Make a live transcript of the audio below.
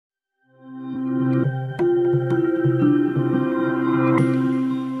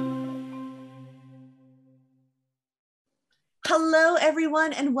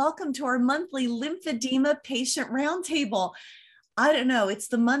everyone, and welcome to our monthly lymphedema patient roundtable. I don't know, it's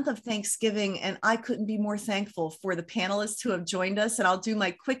the month of Thanksgiving, and I couldn't be more thankful for the panelists who have joined us. And I'll do my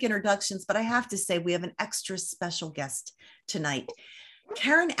quick introductions, but I have to say we have an extra special guest tonight.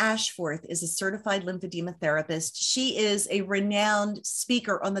 Karen Ashforth is a certified lymphedema therapist. She is a renowned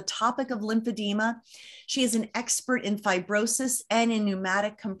speaker on the topic of lymphedema. She is an expert in fibrosis and in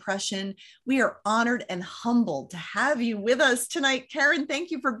pneumatic compression. We are honored and humbled to have you with us tonight. Karen,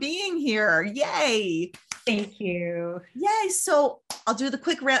 thank you for being here. Yay. Thank you. Yay. So I'll do the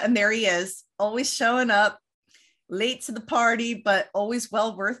quick round. And there he is, always showing up. Late to the party, but always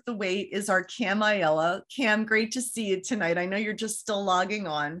well worth the wait, is our Cam Ayala. Cam, great to see you tonight. I know you're just still logging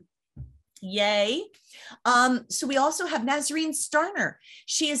on. Yay. So we also have Nazarene Starner.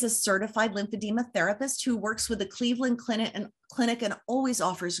 She is a certified lymphedema therapist who works with the Cleveland Clinic and always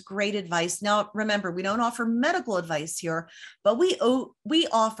offers great advice. Now, remember, we don't offer medical advice here, but we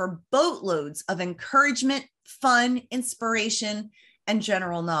offer boatloads of encouragement, fun, inspiration, and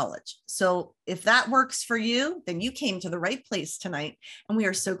general knowledge. So if that works for you, then you came to the right place tonight. And we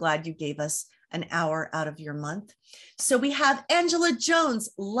are so glad you gave us an hour out of your month. So we have Angela Jones,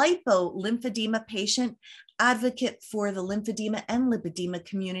 lipo lymphedema patient, advocate for the lymphedema and lipedema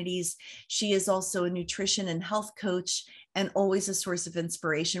communities. She is also a nutrition and health coach and always a source of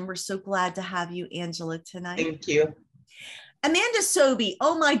inspiration. We're so glad to have you, Angela, tonight. Thank you. Amanda Sobey,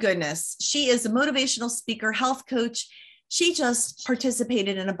 oh my goodness. She is a motivational speaker, health coach. She just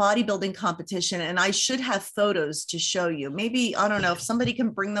participated in a bodybuilding competition, and I should have photos to show you. Maybe, I don't know, if somebody can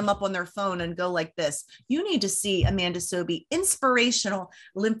bring them up on their phone and go like this. You need to see Amanda Sobey, inspirational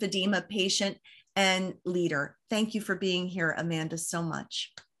lymphedema patient and leader. Thank you for being here, Amanda, so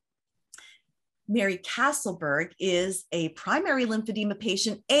much. Mary Castleberg is a primary lymphedema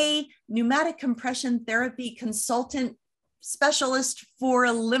patient, a pneumatic compression therapy consultant, specialist for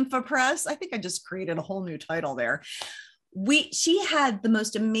Lymphopress. I think I just created a whole new title there. She had the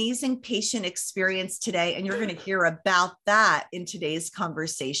most amazing patient experience today, and you're going to hear about that in today's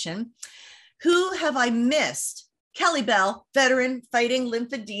conversation. Who have I missed? Kelly Bell, veteran fighting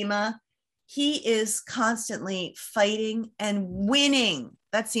lymphedema. He is constantly fighting and winning.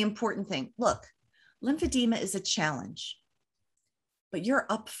 That's the important thing. Look, lymphedema is a challenge, but you're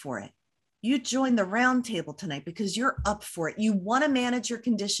up for it. You joined the roundtable tonight because you're up for it. You want to manage your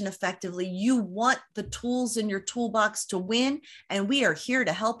condition effectively. You want the tools in your toolbox to win, and we are here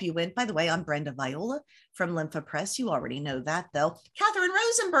to help you win. By the way, I'm Brenda Viola from Lymphopress. You already know that, though. Catherine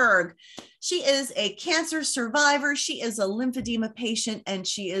Rosenberg, she is a cancer survivor. She is a lymphedema patient, and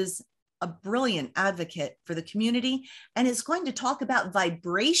she is a brilliant advocate for the community and is going to talk about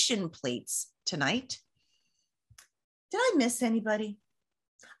vibration plates tonight. Did I miss anybody?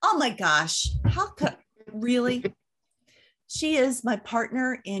 Oh my gosh, how could, really? She is my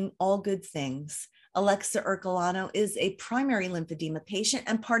partner in all good things. Alexa Ercolano is a primary lymphedema patient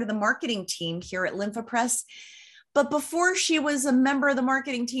and part of the marketing team here at Lymphopress. But before she was a member of the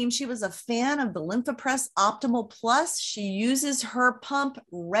marketing team, she was a fan of the Lymphopress Optimal Plus. She uses her pump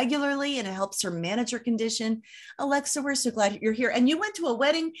regularly and it helps her manage her condition. Alexa, we're so glad you're here. And you went to a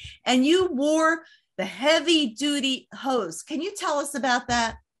wedding and you wore the heavy duty hose. Can you tell us about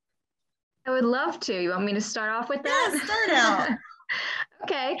that? I would love to. You want me to start off with that? Yeah, start out.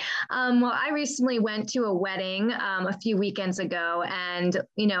 Okay. Well, I recently went to a wedding a few weekends ago. And,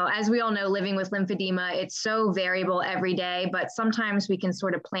 you know, as we all know, living with lymphedema, it's so variable every day, but sometimes we can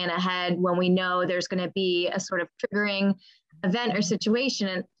sort of plan ahead when we know there's going to be a sort of triggering event or situation.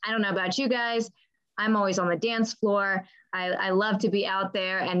 And I don't know about you guys, I'm always on the dance floor. I love to be out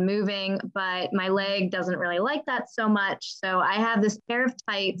there and moving, but my leg doesn't really like that so much. So I have this pair of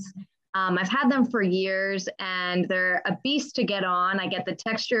tights. I've had them for years and they're a beast to get on. I get the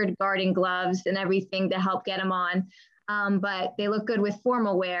textured guarding gloves and everything to help get them on. But they look good with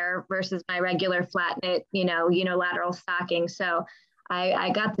formal wear versus my regular flat knit, unilateral stocking. So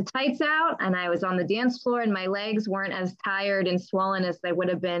I got the tights out and I was on the dance floor and my legs weren't as tired and swollen as they would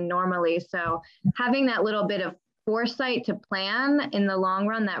have been normally. So having that little bit of foresight to plan in the long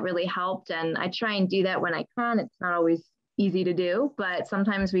run, that really helped. And I try and do that when I can. It's not always easy to do, but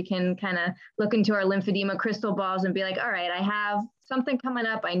sometimes we can kind of look into our lymphedema crystal balls and be like, all right, I have something coming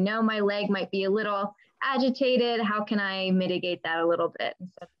up. I know my leg might be a little agitated. How can I mitigate that a little bit?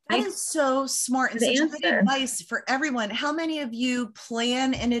 So that is so smart and such good advice for everyone. How many of you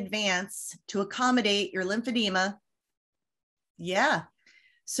plan in advance to accommodate your lymphedema? Yeah.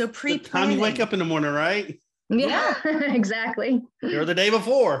 So pre-planning. The time you wake up in the morning, right? Yeah, exactly. You're the day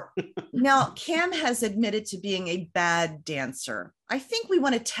before. Now, Cam has admitted to being a bad dancer. I think we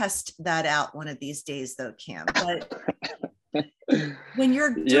want to test that out one of these days, though, Cam. But When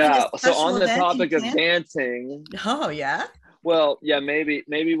you're doing Yeah. a So special on the event, you topic of can't? dancing, Oh, yeah. well, yeah, maybe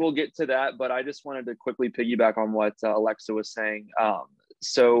we'll get to that, but I just wanted to quickly piggyback on what Alexa was saying.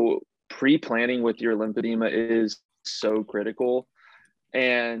 So pre-planning with your lymphedema is so critical.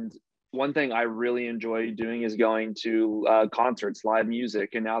 And one thing I really enjoy doing is going to concerts, live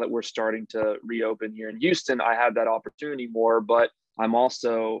music. And now that we're starting to reopen here in Houston, I have that opportunity more, but I'm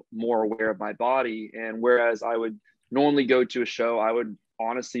also more aware of my body. And whereas I would normally go to a show, I would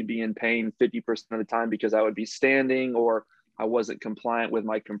honestly be in pain 50% of the time because I would be standing or I wasn't compliant with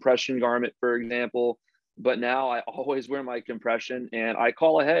my compression garment, for example. But now I always wear my compression and I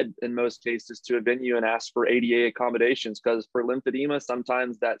call ahead in most cases to a venue and ask for ADA accommodations because for lymphedema,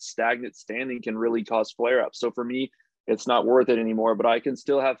 sometimes that stagnant standing can really cause flare ups. So for me, it's not worth it anymore, but I can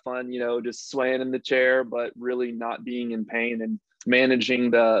still have fun, just swaying in the chair, but really not being in pain and managing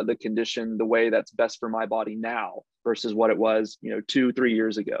the condition the way that's best for my body now versus what it was, 2-3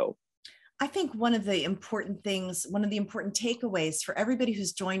 years ago. I think one of the important takeaways for everybody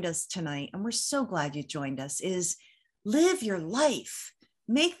who's joined us tonight, and we're so glad you joined us, is live your life.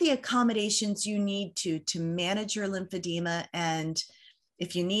 Make the accommodations you need to manage your lymphedema. And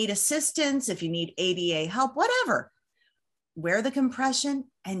if you need assistance, if you need ADA help, whatever, wear the compression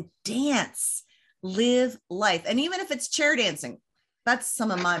and dance, live life. And even if it's chair dancing, that's some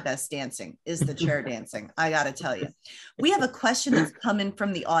of my best dancing is the chair dancing. I got to tell you, we have a question that's come in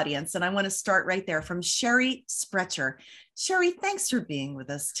from the audience, and I want to start right there from Sherry Sprecher. Sherry, thanks for being with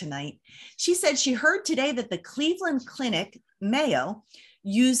us tonight. She said she heard today that the Cleveland Clinic, Mayo,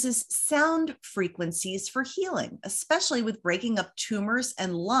 uses sound frequencies for healing, especially with breaking up tumors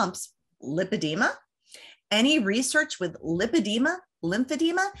and lumps. Lipedema? Any research with lymphedema?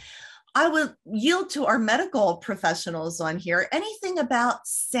 I would yield to our medical professionals on here. Anything about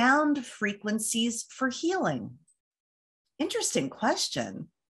sound frequencies for healing? Interesting question.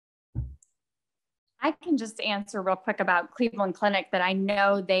 I can just answer real quick about Cleveland Clinic that I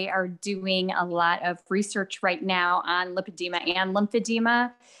know they are doing a lot of research right now on lipedema and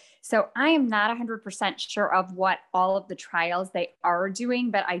lymphedema. So I am not 100% sure of what all of the trials they are doing,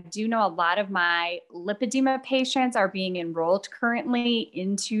 but I do know a lot of my lipedema patients are being enrolled currently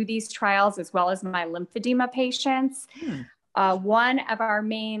into these trials, as well as my lymphedema patients. One of our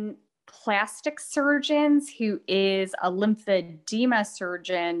main plastic surgeons, who is a lymphedema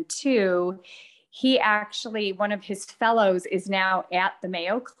surgeon too, he actually, one of his fellows is now at the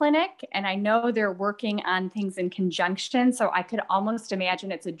Mayo Clinic, and I know they're working on things in conjunction. So I could almost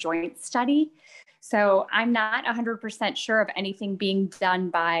imagine it's a joint study. So I'm not 100% sure of anything being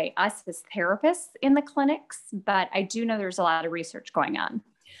done by us as therapists in the clinics, but I do know there's a lot of research going on.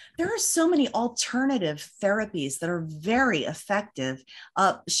 There are so many alternative therapies that are very effective.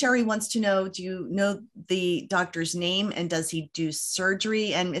 Sherry wants to know, do you know the doctor's name and does he do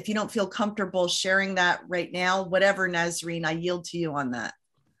surgery? And if you don't feel comfortable sharing that right now, whatever, Nazreen, I yield to you on that.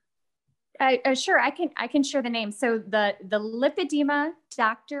 Sure, I can share the name. So the lipedema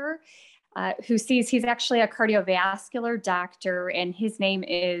doctor he's actually a cardiovascular doctor, and his name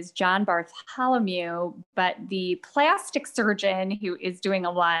is John Bartholomew, but the plastic surgeon who is doing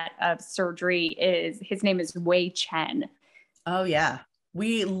a lot of surgery his name is Wei Chen. Oh yeah.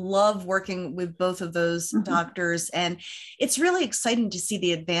 We love working with both of those doctors, and it's really exciting to see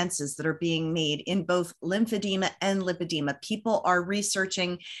the advances that are being made in both lymphedema and lipedema. People are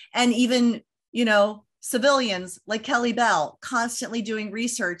researching, and even, civilians like Kelly Bell constantly doing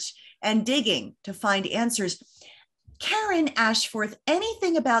research and digging to find answers. Karen Ashforth,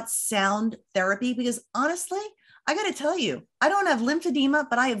 anything about sound therapy? Because honestly, I got to tell you, I don't have lymphedema,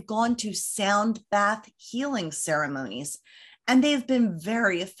 but I have gone to sound bath healing ceremonies, and they've been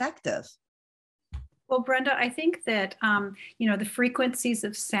very effective. Well, Brenda, I think that, the frequencies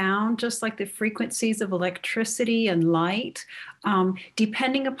of sound, just like the frequencies of electricity and light,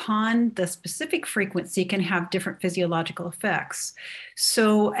 depending upon the specific frequency, can have different physiological effects.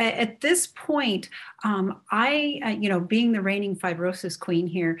 So at this point, being the reigning fibrosis queen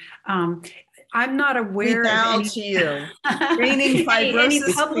here, I'm not aware of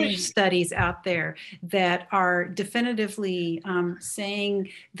any published studies out there that are definitively saying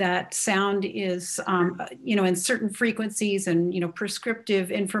that sound is, in certain frequencies and,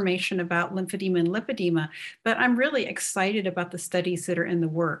 prescriptive information about lymphedema and lipedema. But I'm really excited about the studies that are in the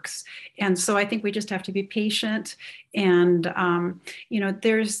works. And so I think we just have to be patient. And,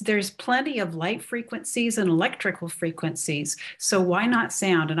 there's plenty of light frequencies and electrical frequencies. So why not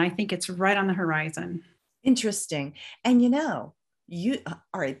sound? And I think it's right on the horizon. Interesting. And all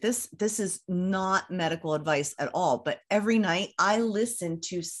right, this is not medical advice at all, but every night I listen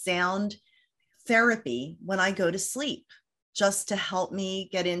to sound therapy when I go to sleep. just to help me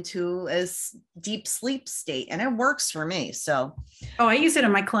get into a deep sleep state. And it works for me. So, oh, I use it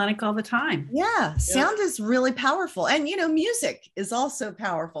in my clinic all the time. Yeah, sound is really powerful. And, music is also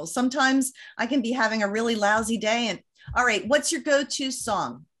powerful. Sometimes I can be having a really lousy day. And all right, what's your go-to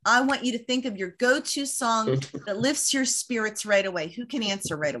song? I want you to think of your go-to song that lifts your spirits right away. Who can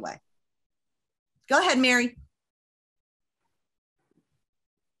answer right away? Go ahead, Mary.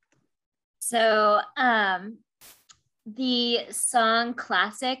 So, the song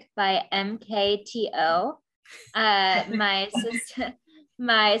Classic by MKTO. My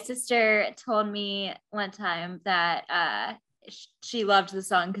sister told me one time that she loved the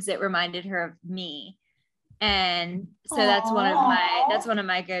song because it reminded her of me. And so that's one of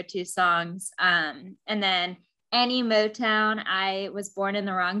my go-to songs. And then any Motown. I was born in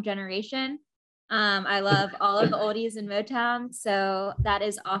the wrong generation. I love all of the oldies in Motown. So that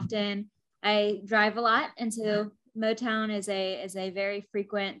is often, I drive a lot, and so Motown is a very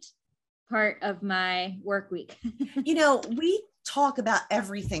frequent part of my work week. We talk about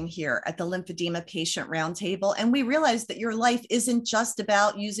everything here at the Lymphedema Patient Roundtable, and we realize that your life isn't just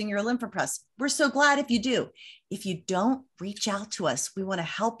about using your Lymphopress. We're so glad if you do. If you don't, reach out to us. We want to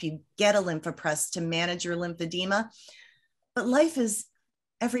help you get a Lymphopress to manage your lymphedema. But life is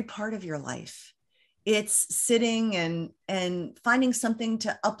every part of your life. It's sitting and finding something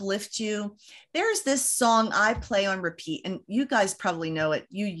to uplift you. There's this song I play on repeat, and you guys probably know it.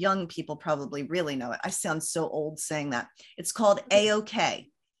 You young people probably really know it. I sound so old saying that. It's called A-OK.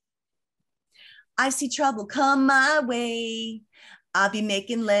 I see trouble come my way. I'll be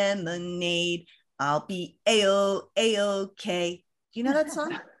making lemonade. I'll be A-OK. You know that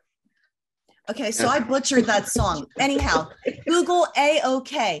song? Okay, so I butchered that song. Anyhow, Google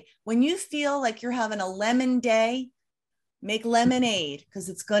A-OK. When you feel like you're having a lemon day, make lemonade because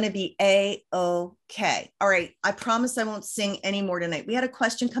it's going to be A-OK. All right, I promise I won't sing anymore tonight. We had a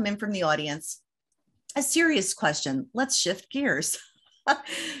question come in from the audience, a serious question. Let's shift gears.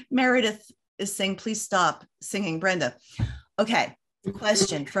 Meredith is saying, please stop singing, Brenda. Okay,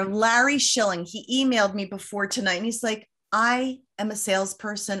 question from Larry Schilling. He emailed me before tonight, and he's like, I am a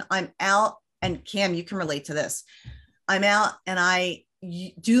salesperson. I'm out. And Cam, you can relate to this. I'm out and I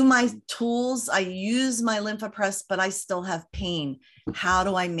do my tools. I use my Lymphopress, but I still have pain. How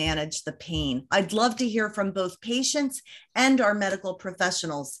do I manage the pain? I'd love to hear from both patients and our medical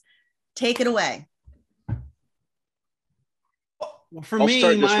professionals. Take it away. Well, for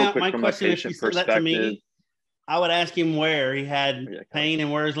me, my question, if you said that to me, I would ask him where he had pain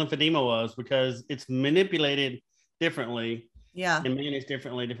and where his lymphedema was, because it's manipulated differently. Yeah. And managed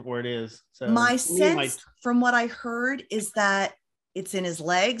differently, different where it is. So my sense from what I heard is that it's in his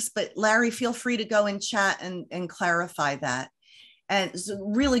legs, but Larry, feel free to go and chat and clarify that. And it's a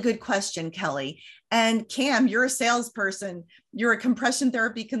really good question, Kelly. And Cam, you're a salesperson. You're a compression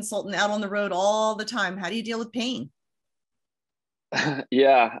therapy consultant out on the road all the time. How do you deal with pain?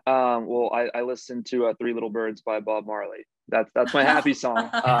 Yeah. Well, I listened to Three Little Birds by Bob Marley. That's my happy song.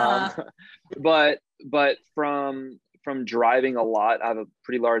 But from driving a lot, I have a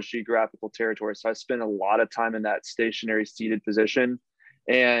pretty large geographical territory. So I spend a lot of time in that stationary seated position.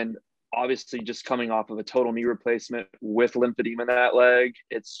 And obviously just coming off of a total knee replacement with lymphedema in that leg,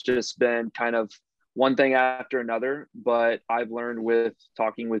 it's just been kind of one thing after another. But I've learned with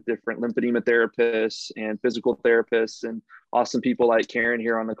talking with different lymphedema therapists and physical therapists and awesome people like Karen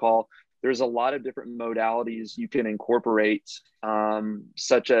here on the call, there's a lot of different modalities you can incorporate,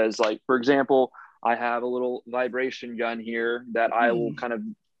 such as, like, for example, I have a little vibration gun here that I will kind of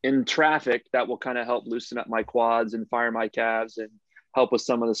in traffic that will kind of help loosen up my quads and fire my calves and help with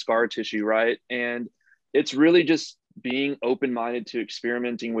some of the scar tissue. Right. And it's really just being open-minded to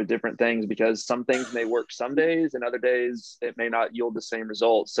experimenting with different things, because some things may work some days and other days it may not yield the same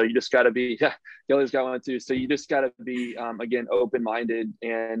results. So you just got to be, Kelly's got one too. So you just got to be, again, open-minded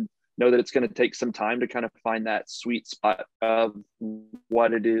and know that it's going to take some time to kind of find that sweet spot of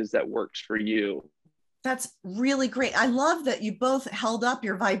what it is that works for you. That's really great. I love that you both held up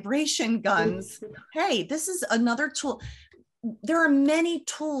your vibration guns. Hey, this is another tool. There are many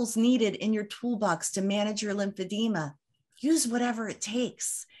tools needed in your toolbox to manage your lymphedema. Use whatever it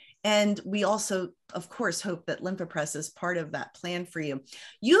takes. And we also, of course, hope that Lymphopress is part of that plan for you.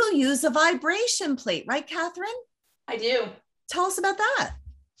 You use a vibration plate, right, Catherine? I do. Tell us about that.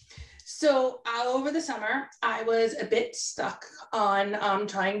 So over the summer, I was a bit stuck on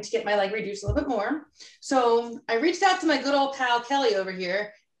trying to get my leg reduced a little bit more. So I reached out to my good old pal, Kelly, over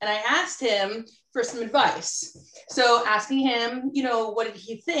here, and I asked him for some advice. So asking him, what did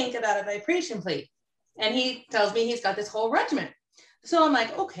he think about a vibration plate? And he tells me he's got this whole regimen. So I'm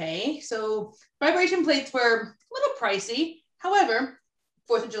like, okay, so vibration plates were a little pricey. However,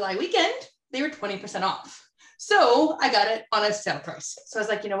 4th of July weekend, they were 20% off. So I got it on a sale price. So I was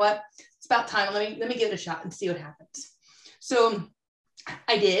like, you know what? It's about time. Let me give it a shot and see what happens. So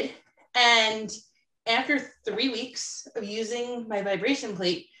I did. And after 3 weeks of using my vibration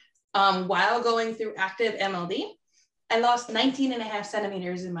plate, while going through active MLD, I lost 19.5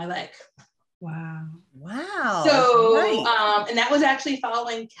 centimeters in my leg. Wow. Wow. So, right. And that was actually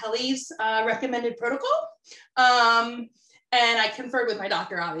following Kelly's recommended protocol. And I conferred with my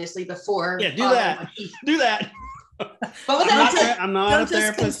doctor, obviously, before. Yeah, do that. Do that. But I'm not a therapist. Don't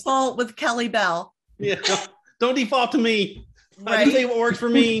just consult with Kelly Bell. Yeah, don't default to me. Right. I can tell you what works for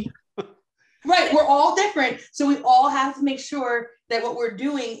me. Right. We're all different. So we all have to make sure that what we're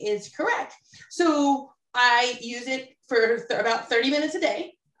doing is correct. So I use it for about 30 minutes a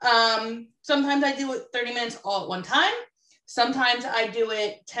day. Sometimes I do it 30 minutes all at one time. Sometimes I do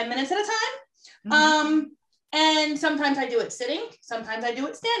it 10 minutes at a time. And sometimes I do it sitting. Sometimes I do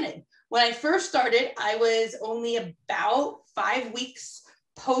it standing. When I first started, I was only about 5 weeks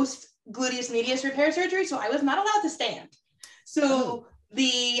post gluteus medius repair surgery. So I was not allowed to stand. So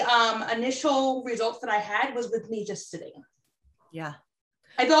the initial results that I had was with me just sitting. Yeah.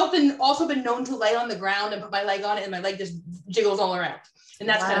 I've also been known to lay on the ground and put my leg on it and my leg just jiggles all around. And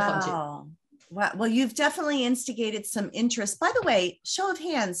that's kind of fun too. Wow. Well, you've definitely instigated some interest. By the way, show of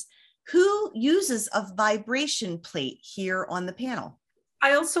hands, who uses a vibration plate here on the panel?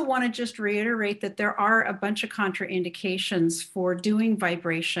 I also want to just reiterate that there are a bunch of contraindications for doing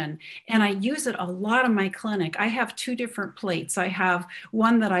vibration, and I use it a lot in my clinic. I have 2 different plates. I have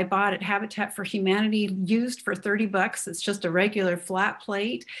one that I bought at Habitat for Humanity, used for $30. It's just a regular flat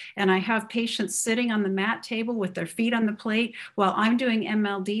plate, and I have patients sitting on the mat table with their feet on the plate while I'm doing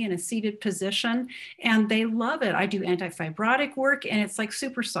MLD in a seated position, and they love it. I do anti-fibrotic work, and it's like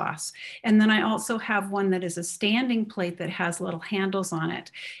super sauce. And then I also have one that is a standing plate that has little handles on it.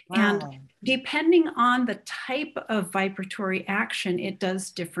 Wow. And depending on the type of vibratory action, it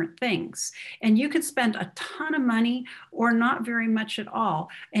does different things. And you could spend a ton of money or not very much at all.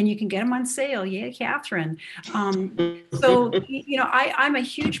 And you can get them on sale. Yeah, Catherine. So, you know, I'm a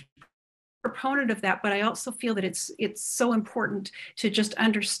huge proponent of that, but I also feel that it's so important to just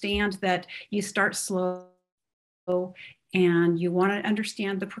understand that you start slow and you want to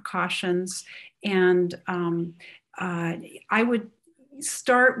understand the precautions. And I would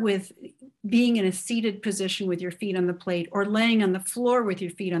start with being in a seated position with your feet on the plate, or laying on the floor with your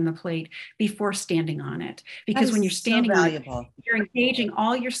feet on the plate before standing on it. Because when you're standing on it, you're engaging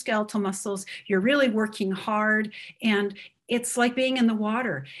all your skeletal muscles, you're really working hard, and it's like being in the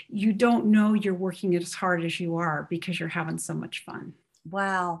water. You don't know you're working as hard as you are because you're having so much fun.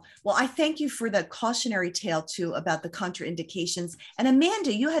 Wow. Well, I thank you for the cautionary tale too about the contraindications. And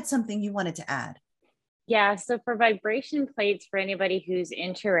Amanda, you had something you wanted to add. Yeah, so for vibration plates, for anybody who's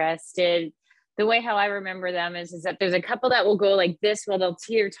interested, the way how I remember them is that there's a couple that will go like this, while they'll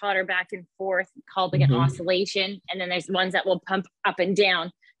teeter-totter back and forth, called like an oscillation. And then there's ones that will pump up and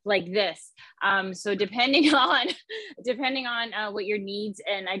down like this. So depending on what your needs,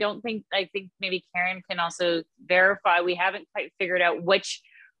 and I think maybe Karen can also verify, we haven't quite figured out which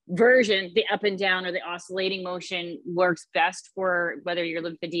version, the up and down or the oscillating motion, works best for whether you're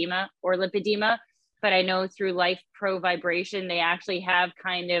lymphedema or lipedema. But I know through Life Pro Vibration, they actually have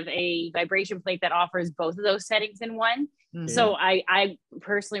kind of a vibration plate that offers both of those settings in one. Mm-hmm. So I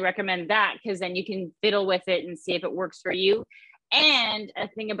personally recommend that, because then you can fiddle with it and see if it works for you. And a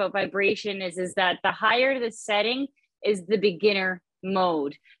thing about vibration is that the higher the setting is the beginner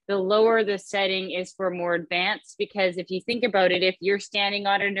mode. The lower the setting is for more advanced, because if you think about it, if you're standing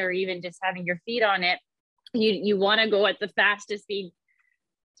on it or even just having your feet on it, you want to go at the fastest speed.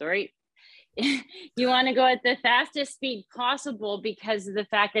 You want to go at the fastest speed possible, because of the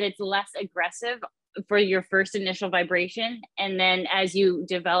fact that it's less aggressive for your first initial vibration. And then as you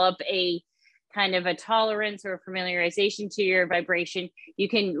develop a kind of a tolerance or familiarization to your vibration, you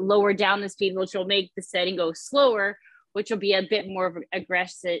can lower down the speed, which will make the setting go slower, which will be a bit more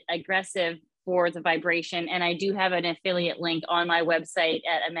aggressive for the vibration. And I do have an affiliate link on my website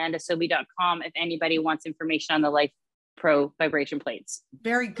at amandasobey.com if anybody wants information on the Life Pro vibration plates.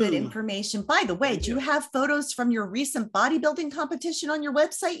 Very good information. By the way, do you have photos from your recent bodybuilding competition on your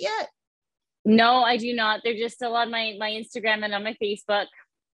website yet? No, I do not. They're just still on my Instagram and on my Facebook.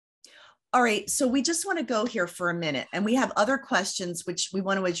 All right. So we just want to go here for a minute, and we have other questions which we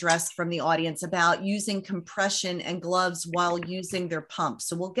want to address from the audience about using compression and gloves while using their pumps.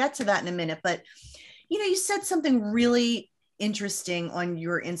 So we'll get to that in a minute. But, you know, you said something really interesting on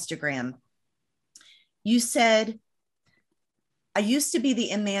your Instagram. You said, I used to be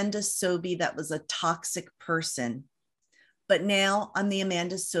the Amanda Sobey that was a toxic person, But now I'm the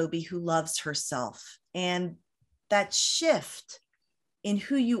Amanda Sobey who loves herself. And that shift in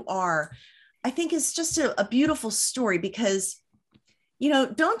who you are, I think is just a beautiful story because,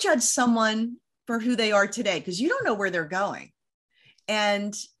 don't judge someone for who they are today because you don't know where they're going.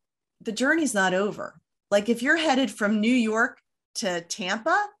 And the journey's not over. Like if you're headed from New York to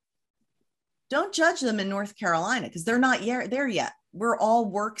Tampa, don't judge them in North Carolina because they're not there yet. We're all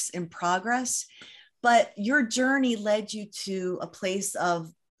works in progress, but your journey led you to a place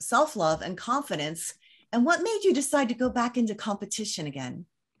of self-love and confidence. And what made you decide to go back into competition again?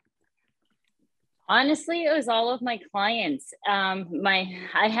 Honestly, it was all of my clients.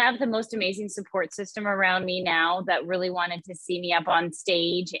 I have the most amazing support system around me now that really wanted to see me up on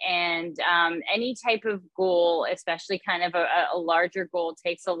stage. And any type of goal, especially kind of a larger goal,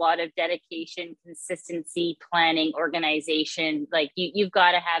 takes a lot of dedication, consistency, planning, organization. Like you've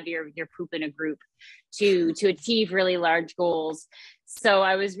got to have your poop in a group to achieve really large goals. So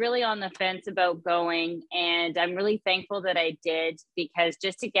I was really on the fence about going, and I'm really thankful that I did, because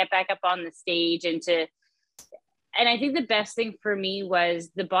just to get back up on the stage and I think the best thing for me was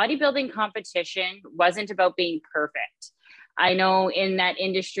the bodybuilding competition wasn't about being perfect. I know in that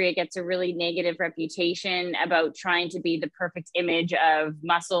industry, it gets a really negative reputation about trying to be the perfect image of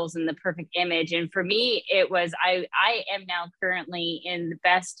muscles and the perfect image. And for me, it was, I am now currently in the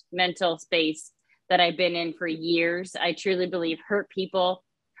best mental space that I've been in for years. I truly believe hurt people,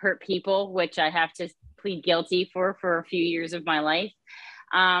 which I have to plead guilty for a few years of my life.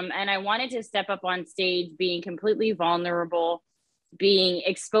 And I wanted to step up on stage, being completely vulnerable,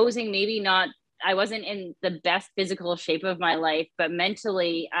 exposing I wasn't in the best physical shape of my life, but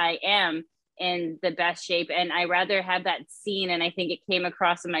mentally I am in the best shape. And I rather have that scene. And I think it came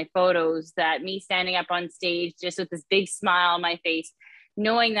across in my photos that me standing up on stage, just with this big smile on my face,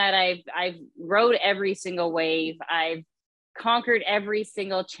 knowing that I've rode every single wave, I've conquered every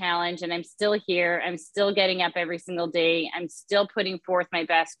single challenge, and I'm still here. I'm still getting up every single day. I'm still putting forth my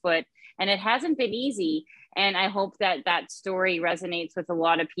best foot, and it hasn't been easy. And I hope that story resonates with a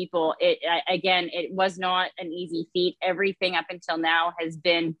lot of people. It was not an easy feat. Everything up until now has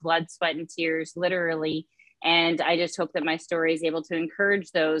been blood, sweat, and tears, literally. And I just hope that my story is able to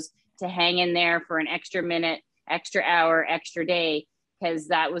encourage those to hang in there for an extra minute, extra hour, extra day, because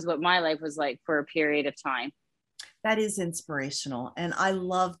that was what my life was like for a period of time. That is inspirational. And I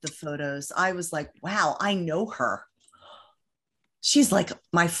love the photos. I was like, wow, I know her. She's like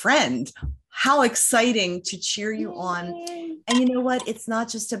my friend. How exciting to cheer you on. And you know what? It's not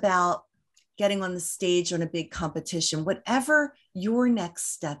just about getting on the stage on a big competition. Whatever your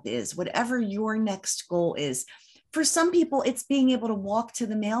next step is, whatever your next goal is, for some people, it's being able to walk to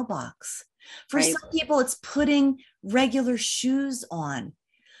the mailbox. For some people, it's putting regular shoes on.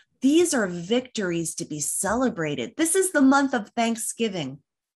 These are victories to be celebrated. This is the month of Thanksgiving.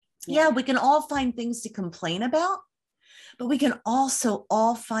 Yeah, we can all find things to complain about, but we can also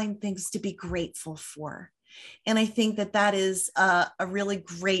all find things to be grateful for. And I think that is a really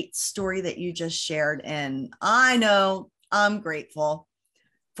great story that you just shared. And I know I'm grateful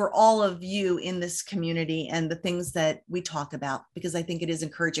for all of you in this community and the things that we talk about, because I think it is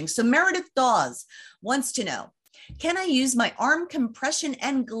encouraging. So Meredith Dawes wants to know, can I use my arm compression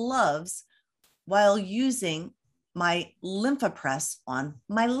and gloves while using my Lymphopress on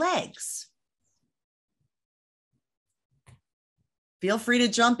my legs? Feel free to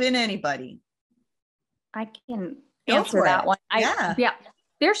jump in, anybody. I can answer that one. Yeah.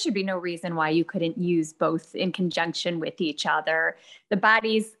 There should be no reason why you couldn't use both in conjunction with each other. The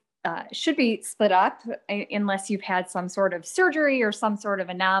bodies should be split up unless you've had some sort of surgery or some sort of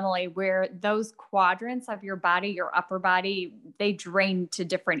anomaly where those quadrants of your body, your upper body, they drain to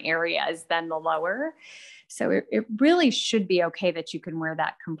different areas than the lower. So it really should be okay that you can wear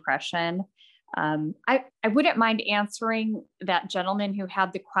that compression. I wouldn't mind answering that gentleman who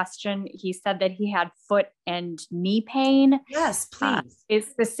had the question. He said that he had foot and knee pain. Yes, please. Is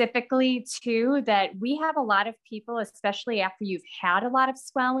specifically too that we have a lot of people, especially after you've had a lot of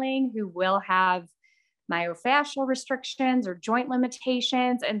swelling, who will have myofascial restrictions or joint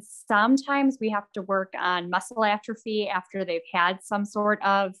limitations. And sometimes we have to work on muscle atrophy after they've had some sort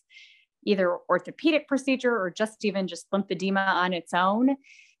of either orthopedic procedure or just lymphedema on its own.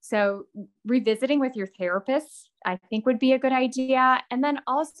 So revisiting with your therapist, I think would be a good idea. And then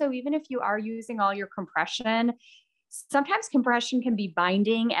also, even if you are using all your compression, sometimes compression can be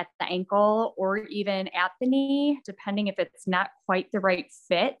binding at the ankle or even at the knee, depending if it's not quite the right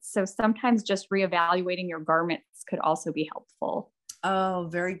fit. So sometimes just reevaluating your garments could also be helpful. Oh,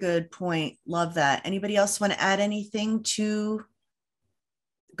 very good point. Love that. Anybody else want to add anything to?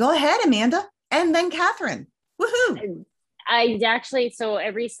 Go ahead, Amanda, and then Catherine. Woohoo! I actually, so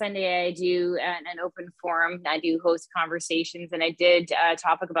every Sunday I do an open forum. I do host conversations, and I did a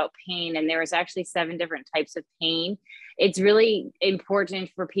topic about pain, and there was actually 7 different types of pain. It's really important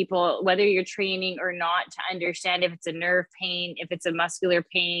for people, whether you're training or not, to understand if it's a nerve pain, if it's a muscular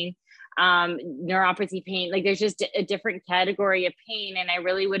pain, neuropathy pain. Like there's just a different category of pain. And I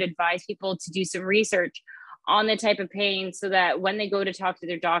really would advise people to do some research on the type of pain so that when they go to talk to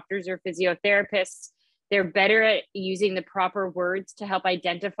their doctors or physiotherapists, they're better at using the proper words to help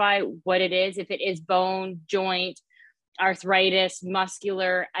identify what it is. If it is bone, joint, arthritis,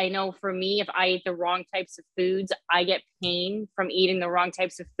 muscular. I know for me, if I eat the wrong types of foods, I get pain from eating the wrong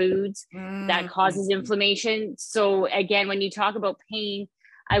types of foods. That causes inflammation. So again, when you talk about pain,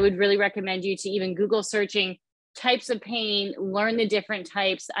 I would really recommend you to even Google searching types of pain, learn the different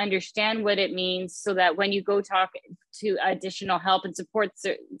types, understand what it means, so that when you go talk to additional help and support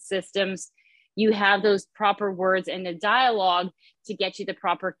systems, you have those proper words and the dialogue to get you the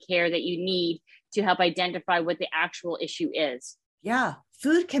proper care that you need to help identify what the actual issue is. Yeah,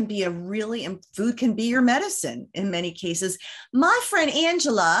 food can be food can be your medicine in many cases. My friend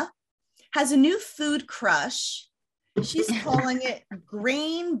Angela has a new food crush. She's calling it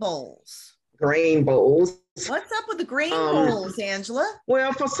grain bowls. Grain bowls. What's up with the grain bowls, Angela?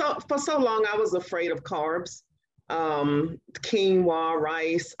 Well, for so long, I was afraid of carbs. Quinoa,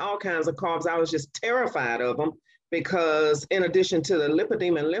 rice, all kinds of carbs. I was just terrified of them because in addition to the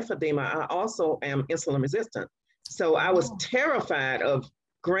lipedema and lymphedema, I also am insulin resistant. So I was terrified of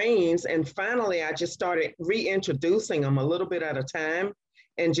grains. And finally, I just started reintroducing them a little bit at a time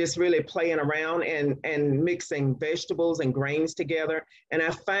and just really playing around and mixing vegetables and grains together. And I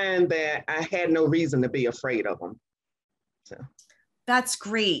find that I had no reason to be afraid of them. So that's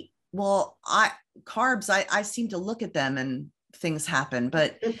great. Well, carbs, I seem to look at them and things happen,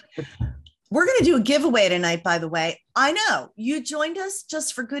 but we're going to do a giveaway tonight, by the way. I know you joined us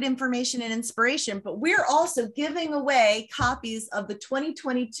just for good information and inspiration, but we're also giving away copies of the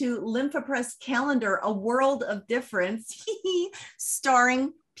 2022 Lymphopress calendar, A World of Difference,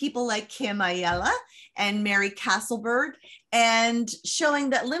 starring people like Kim Ayala and Mary Castleberg, and showing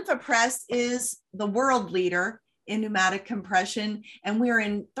that Lymphopress is the world leader in pneumatic compression. And we're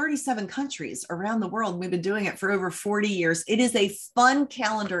in 37 countries around the world. We've been doing it for over 40 years. It is a fun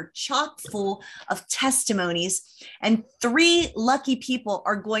calendar chock full of testimonies, and 3 lucky people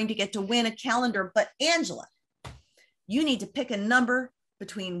are going to get to win a calendar. But Angela, you need to pick a number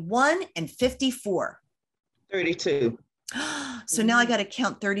between 1 and 54. 32. So now I got to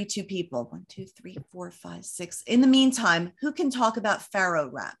count 32 people. 1, 2, 3, 4, 5, 6. In the meantime, who can talk about farro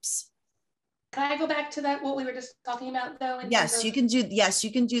wraps? Can I go back to that, what we were just talking about though? Yes, you can do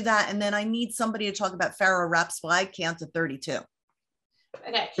that. And then I need somebody to talk about farro wraps while I count to 32.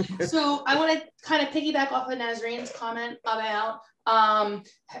 Okay, so I want to kind of piggyback off of Nazreen's comment about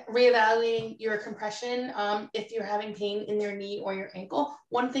reevaluating your compression if you're having pain in your knee or your ankle.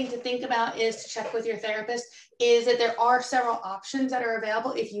 One thing to think about is to check with your therapist is that there are several options that are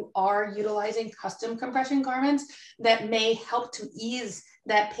available if you are utilizing custom compression garments that may help to ease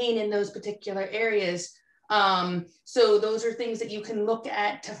that pain in those particular areas. So those are things that you can look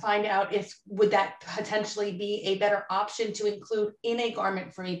at to find out if would that potentially be a better option to include in a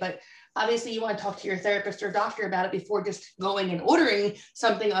garment for me. But obviously you want to talk to your therapist or doctor about it before just going and ordering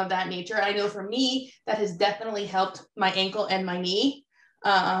something of that nature. I know for me, that has definitely helped my ankle and my knee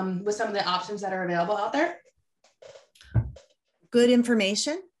with some of the options that are available out there. Good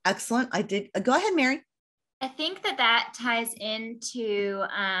information. Excellent. I did. Go ahead, Mary. I think that ties into,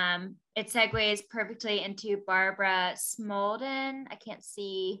 it segues perfectly into Barbara Smolden. I can't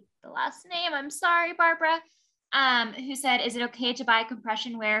see the last name. I'm sorry, Barbara. Who said, is it okay to buy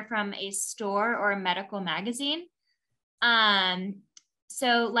compression wear from a store or a medical magazine?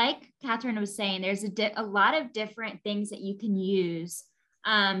 So like Catherine was saying, there's a lot of different things that you can use,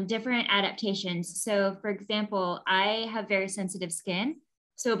 different adaptations. So for example, I have very sensitive skin.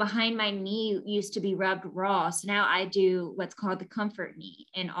 So behind my knee used to be rubbed raw. So now I do what's called the comfort knee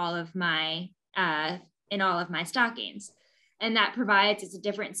in all of my stockings. And that provides, it's a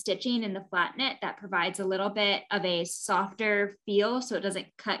different stitching in the flat knit that provides a little bit of a softer feel. So it doesn't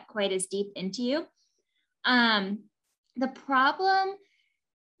cut quite as deep into you. The problem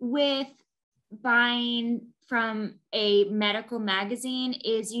with buying from a medical magazine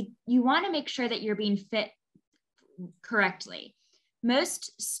is you want to make sure that you're being fit correctly.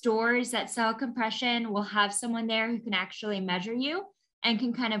 Most stores that sell compression will have someone there who can actually measure you and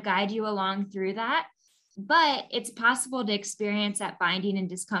can kind of guide you along through that. But it's possible to experience that binding and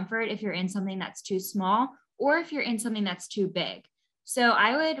discomfort if you're in something that's too small or if you're in something that's too big. So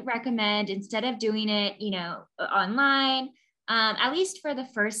I would recommend, instead of doing it, online, at least for the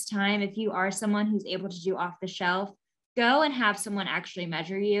first time, if you are someone who's able to do off the shelf, go and have someone actually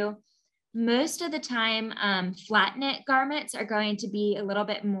measure you. Most of the time, flat knit garments are going to be a little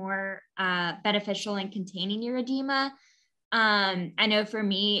bit more beneficial in containing your edema. I know for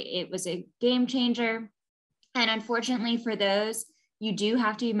me, it was a game changer. And unfortunately for those, you do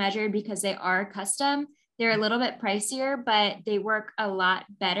have to be measured because they are custom. They're a little bit pricier, but they work a lot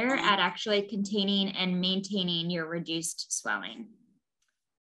better at actually containing and maintaining your reduced swelling.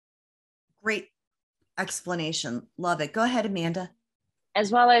 Great explanation. Love it. Go ahead, Amanda.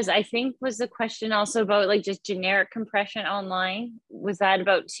 As well as, I think, was the question also about like just generic compression online? Was that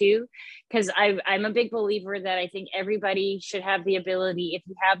about too? Because I'm a big believer that I think everybody should have the ability, if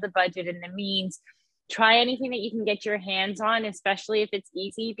you have the budget and the means, try anything that you can get your hands on, especially if it's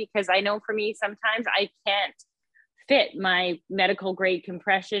easy. Because I know for me, sometimes I can't fit my medical grade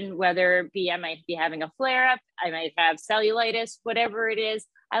compression, whether it be I might be having a flare up, I might have cellulitis, whatever it is.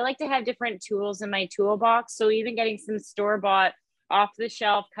 I like to have different tools in my toolbox. So even getting some store-bought off the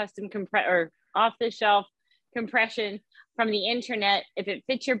shelf compression from the internet, if it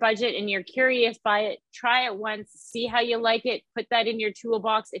fits your budget and you're curious by it, try it once, see how you like it, put that in your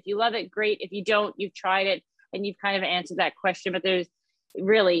toolbox. If you love it, great. If you don't, you've tried it and you've kind of answered that question. But there's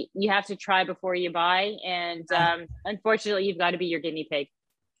really, you have to try before you buy. And unfortunately, you've got to be your guinea pig.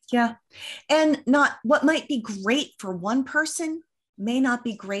 Yeah. And not what might be great for one person may not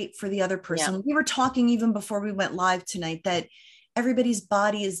be great for the other person. Yeah. We were talking even before we went live tonight that everybody's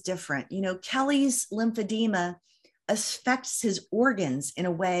body is different. You know, Kelly's lymphedema affects his organs in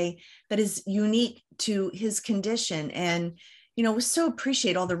a way that is unique to his condition. And, you know, we so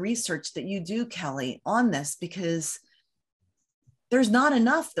appreciate all the research that you do, Kelly, on this, because there's not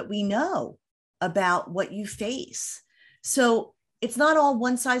enough that we know about what you face. So it's not all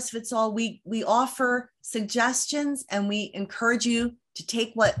one size fits all. We offer suggestions and we encourage you to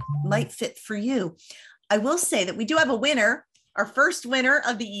take what might fit for you. I will say that we do have a winner. Our first winner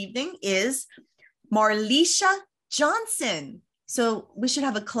of the evening is Marlisha Johnson. So we should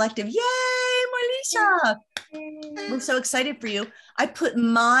have a collective, yay, Marlisha. We're so excited for you. I put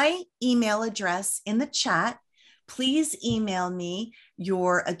my email address in the chat. Please email me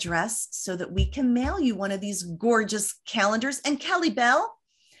your address so that we can mail you one of these gorgeous calendars. And Kelly Bell,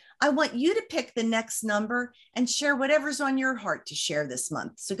 I want you to pick the next number and share whatever's on your heart to share this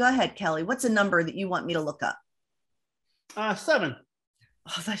month. So go ahead, Kelly. What's a number that you want me to look up? 7.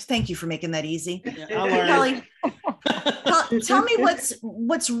 Oh, thank you for making that easy. Yeah, Kelly, tell me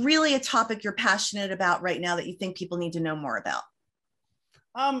what's really a topic you're passionate about right now that you think people need to know more about.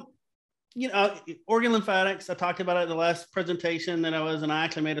 You know, organ lymphatics. I talked about it in the last presentation that I was, and I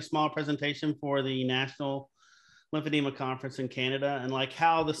actually made a small presentation for the National Lymphedema Conference in Canada, and like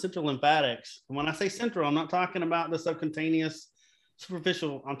how the central lymphatics. And when I say central, I'm not talking about the subcutaneous,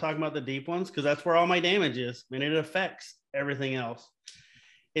 superficial. I'm talking about the deep ones because that's where all my damage is, and it affects everything else.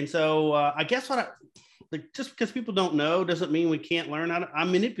 And so I guess just because people don't know doesn't mean we can't learn how to. I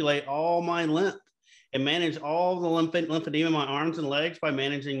manipulate all my lymph and manage all the lymphedema in my arms and legs by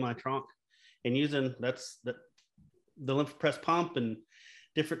managing my trunk and using the lymph press pump and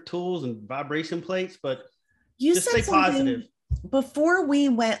different tools and vibration plates. But you just stay positive. Before we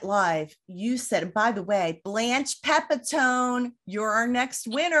went live, you said, by the way, Blanche Pepitone, you're our next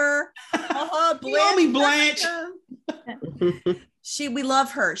winner. Blanche. We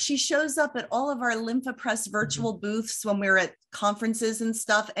love her. She shows up at all of our LymphaPress virtual booths when we're at conferences and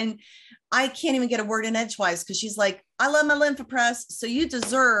stuff. And I can't even get a word in edgewise because she's like, I love my LymphaPress. So you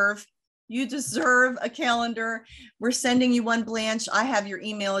deserve a calendar. We're sending you one, Blanche. I have your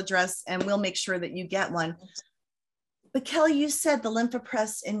email address and we'll make sure that you get one. But Kelly, you said the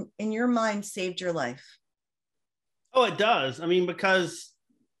LymphaPress in your mind saved your life. Oh, it does. I mean,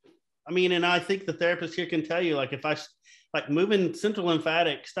 and I think the therapist here can tell you, like, if moving central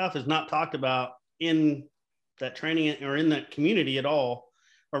lymphatic stuff is not talked about in that training or in that community at all,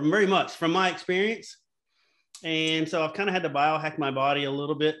 or very much from my experience. And so I've kind of had to biohack my body a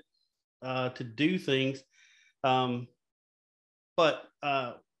little bit to do things. But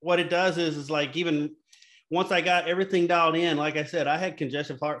what it does is like, even once I got everything dialed in, like I said, I had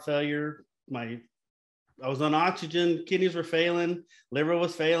congestive heart failure. I was on oxygen, kidneys were failing, liver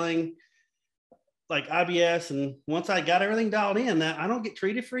was failing, like IBS. And once I got everything dialed in, that I don't get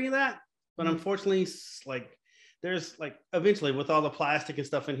treated for any of that. But unfortunately, like there's like eventually with all the plastic and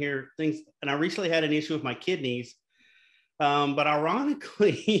stuff in here, things, and I recently had an issue with my kidneys. But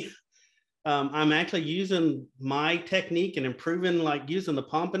ironically, I'm actually using my technique and improving, like using the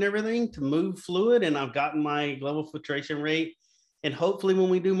pump and everything to move fluid. And I've gotten my global filtration rate. And hopefully when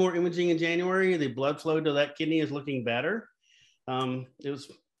we do more imaging in January, the blood flow to that kidney is looking better. It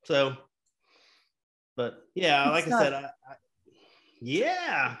was so, but yeah, like I said,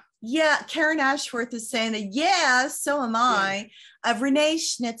 yeah. Yeah, Karen Ashworth is saying that, yeah, so am I. Renate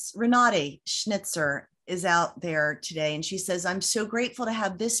Schnitzer is out there today, and she says, I'm so grateful to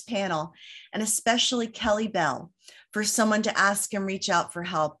have this panel, and especially Kelly Bell, for someone to ask and reach out for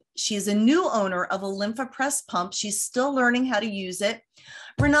help. She is a new owner of a LymphaPress pump. She's still learning how to use it.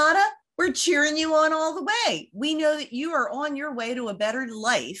 Renata, we're cheering you on all the way. We know that you are on your way to a better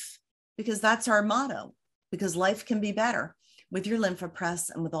life, because that's our motto, because life can be better with your LymphaPress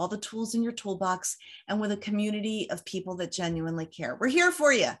and with all the tools in your toolbox and with a community of people that genuinely care. We're here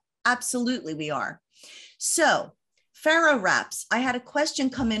for you. Absolutely, we are. So, Pharaoh wraps. I had a question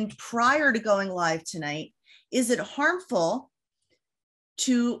come in prior to going live tonight. Is it harmful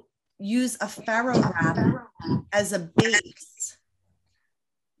to use a Pharaoh wrap as a base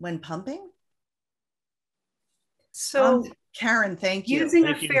when pumping? So, Karen, thank you. Using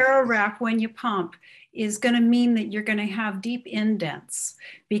a Pharaoh wrap when you pump is going to mean that you're going to have deep indents,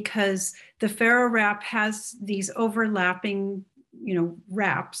 because the Pharaoh wrap has these overlapping,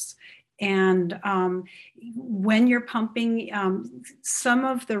 wraps. And when you're pumping, some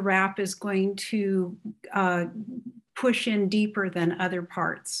of the wrap is going to push in deeper than other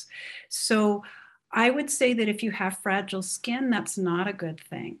parts. So I would say that if you have fragile skin, that's not a good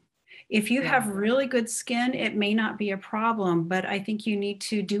thing. If you have really good skin, it may not be a problem, but I think you need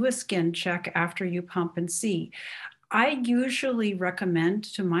to do a skin check after you pump and see. I usually recommend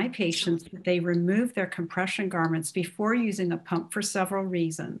to my patients that they remove their compression garments before using a pump for several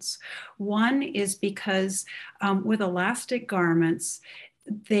reasons. One is because with elastic garments,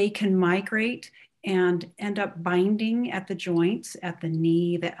 they can migrate and end up binding at the joints, at the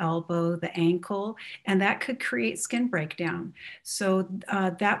knee, the elbow, the ankle, and that could create skin breakdown. So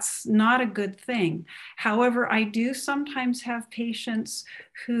that's not a good thing. However, I do sometimes have patients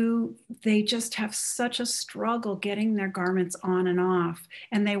who they just have such a struggle getting their garments on and off,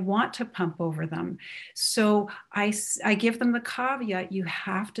 and they want to pump over them. So I give them the caveat, you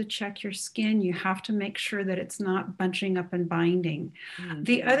have to check your skin. You have to make sure that it's not bunching up and binding. Mm-hmm.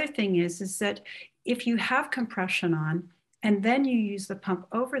 The other thing is that if you have compression on and then you use the pump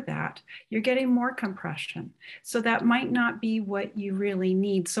over that, you're getting more compression. So that might not be what you really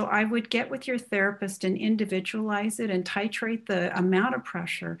need. So I would get with your therapist and individualize it and titrate the amount of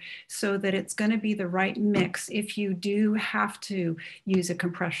pressure so that it's going to be the right mix if you do have to use a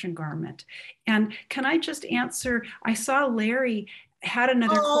compression garment. And can I just answer, I saw Larry had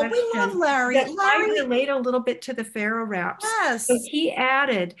another question. We love Larry. That might relate a little bit to the Pharaoh wraps. Yes. So he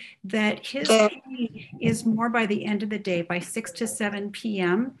added that his pain is more by the end of the day, by 6 to 7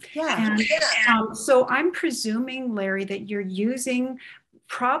 p.m. Yeah. And so I'm presuming, Larry, that you're using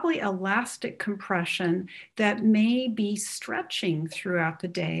probably elastic compression that may be stretching throughout the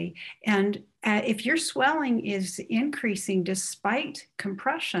day. And if your swelling is increasing despite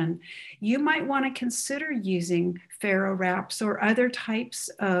compression, you might want to consider using Pharaoh wraps or other types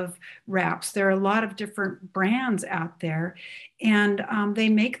of wraps. There are a lot of different brands out there, and they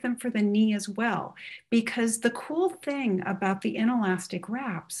make them for the knee as well. Because the cool thing about the inelastic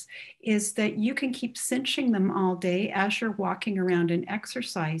wraps is that you can keep cinching them all day as you're walking around and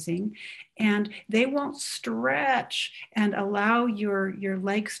exercising, and they won't stretch and allow your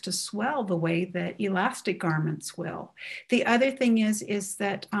legs to swell the way that elastic garments will. The other thing is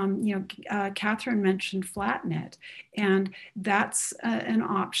that, Catherine mentioned flat knit, and that's an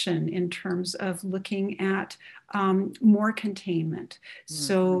option in terms of looking at more containment. Mm-hmm.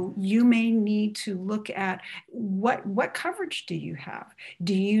 So you may need to look at what coverage do you have?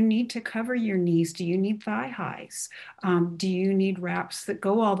 Do you need to cover your knees? Do you need thigh highs? Do you need wraps that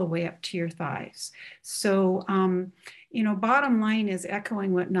go all the way up to your thighs? So, bottom line is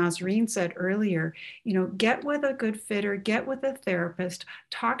echoing what Nazreen said earlier, get with a good fitter, get with a therapist,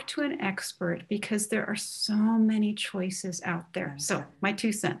 talk to an expert, because there are so many choices out there. So my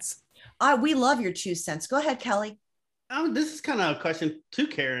 2 cents. We love your 2 cents. Go ahead, Kelly. This is kind of a question to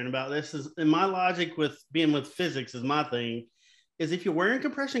Karen about this. Is in my logic with being with physics is my thing, is if you're wearing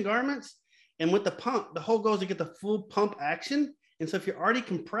compression garments and with the pump, the whole goal is to get the full pump action. And so if you're already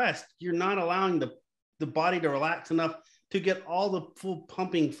compressed, you're not allowing the body to relax enough to get all the full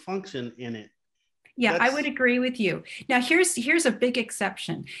pumping function in it. Yeah, I would agree with you. Now, here's a big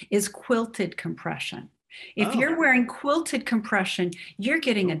exception, is quilted compression. If you're wearing quilted compression, you're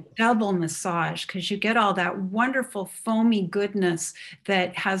getting a double massage because you get all that wonderful foamy goodness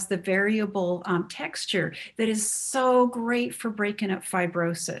that has the variable texture that is so great for breaking up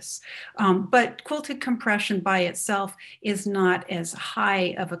fibrosis. But quilted compression by itself is not as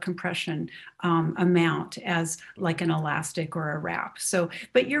high of a compression amount as like an elastic or a wrap. So,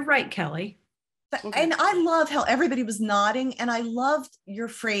 but you're right, Kelly. And I love how everybody was nodding, and I loved your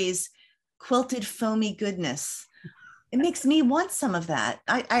phrase, quilted foamy goodness. It makes me want some of that.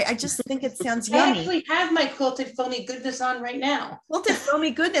 I just think it sounds yummy. I actually have my quilted foamy goodness on right now. Quilted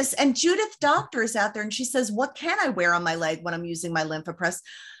foamy goodness. And Judith Doctor is out there and she says, what can I wear on my leg when I'm using my LymphaPress?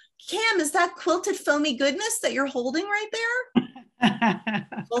 Cam, is that quilted foamy goodness that you're holding right there?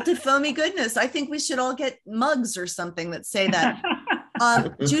 Quilted foamy goodness. I think we should all get mugs or something that say that.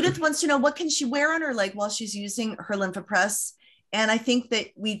 Judith wants to know, what can she wear on her leg while she's using her LymphaPress? And I think that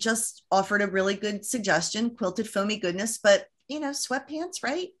we just offered a really good suggestion, quilted foamy goodness, but sweatpants,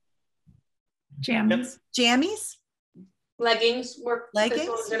 right? Jammies. Jammies. Leggings work. Leggings. As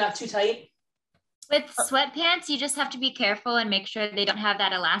long as they're not too tight. With sweatpants, you just have to be careful and make sure they don't have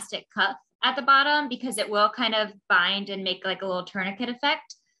that elastic cuff at the bottom, because it will kind of bind and make like a little tourniquet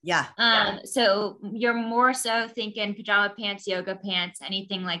effect. Yeah. So you're more so thinking pajama pants, yoga pants,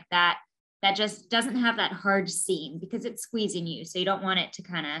 anything like that, that just doesn't have that hard seam, because it's squeezing you. So you don't want it to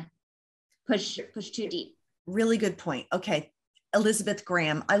kind of push too deep. Really good point. Okay. Elizabeth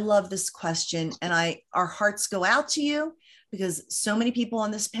Graham, I love this question, and our hearts go out to you because so many people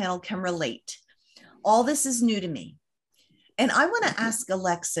on this panel can relate. All this is new to me. And I want to ask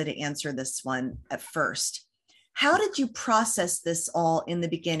Alexa to answer this one at first. How did you process this all in the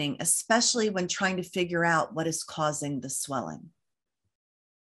beginning, especially when trying to figure out what is causing the swelling?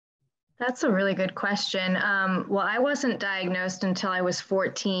 That's a really good question. Well, I wasn't diagnosed until I was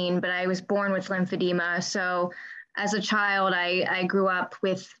 14, but I was born with lymphedema. So as a child, I grew up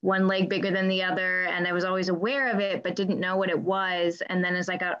with one leg bigger than the other, and I was always aware of it, but didn't know what it was. And then as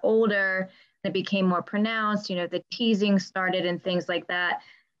I got older, it became more pronounced, the teasing started and things like that.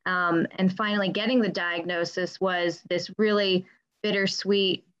 And finally getting the diagnosis was this really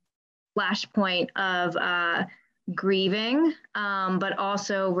bittersweet flashpoint of grieving, but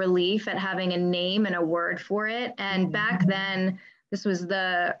also relief at having a name and a word for it. And back then, this was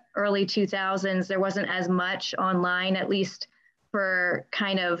the early 2000s, there wasn't as much online, at least for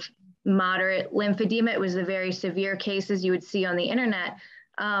kind of moderate lymphedema. It was the very severe cases you would see on the internet.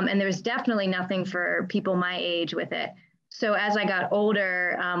 And there was definitely nothing for people my age with it. So as I got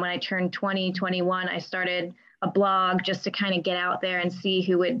older, when I turned 20, 21, I started a blog just to kind of get out there and see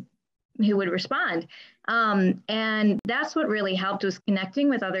who would respond. And that's what really helped, was connecting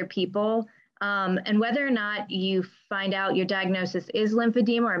with other people. And whether or not you find out your diagnosis is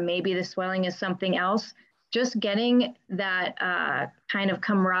lymphedema, or maybe the swelling is something else, just getting that kind of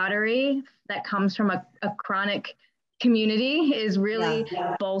camaraderie that comes from a chronic community is really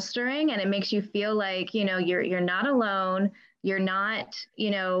bolstering, and it makes you feel like, you're not alone. You're not,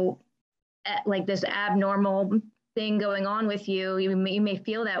 like this abnormal thing going on with you. You may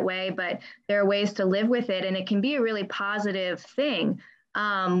feel that way, but there are ways to live with it. And it can be a really positive thing,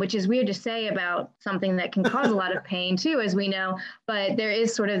 which is weird to say about something that can cause a lot of pain too, as we know, but there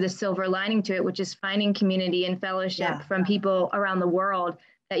is sort of the silver lining to it, which is finding community and fellowship from people around the world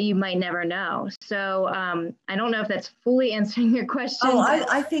that you might never know. So I don't know if that's fully answering your question. Oh,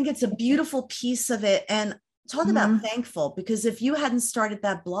 I think it's a beautiful piece of it. And talk about thankful, because if you hadn't started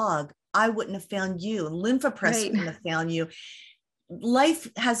that blog, I wouldn't have found you. LymphaPress wouldn't have found you. Life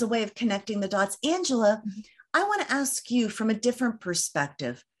has a way of connecting the dots. Angela, I want to ask you from a different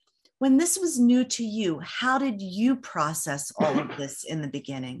perspective. When this was new to you, how did you process all of this in the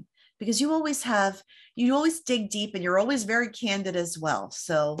beginning? Because you always dig deep, and you're always very candid as well.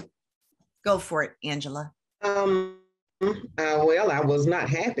 So go for it, Angela. Well, I was not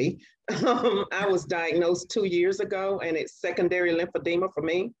happy. I was diagnosed 2 years ago, and it's secondary lymphedema for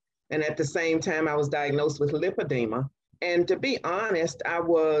me. And at the same time, I was diagnosed with lymphedema. And to be honest, I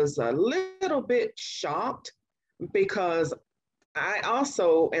was a little bit shocked, because I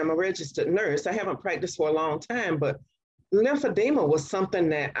also am a registered nurse. I haven't practiced for a long time, but lymphedema was something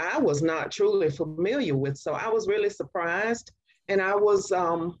that I was not truly familiar with. So I was really surprised. And I was,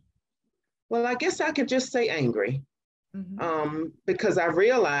 well, I guess I could just say angry, because I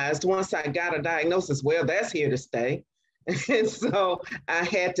realized once I got a diagnosis, well, that's here to stay. And so I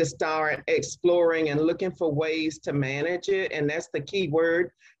had to start exploring and looking for ways to manage it. And that's the key word,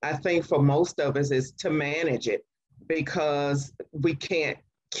 I think, for most of us, is to manage it, because we can't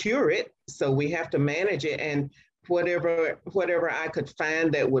cure it. So we have to manage it. And whatever I could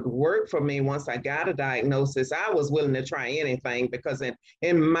find that would work for me once I got a diagnosis, I was willing to try anything, because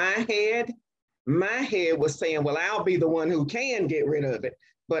in my head was saying, well, I'll be the one who can get rid of it,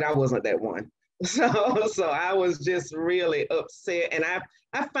 but I wasn't that one. So I was just really upset, and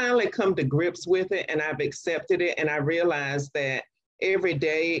I finally come to grips with it, and I've accepted it, and I realized that every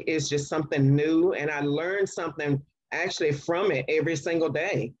day is just something new, and I learned something actually from it every single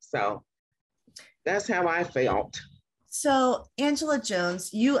day. So that's how I felt. So Angela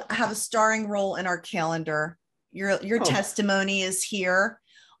Jones, you have a starring role in our calendar. Your testimony is here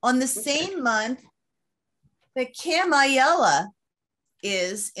on the same month that Cam Ayala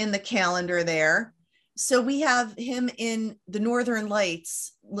is in the calendar there. So we have him in the Northern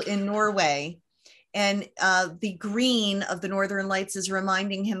Lights in Norway. And the green of the Northern Lights is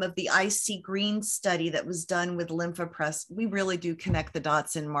reminding him of the icy green study that was done with Lymphopress. We really do connect the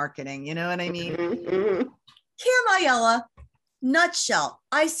dots in marketing. You know what I mean? Cam Ayala, nutshell,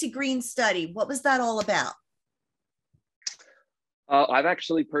 icy green study. What was that all about? I've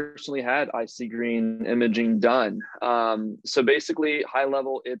actually personally had icy green imaging done. So basically, high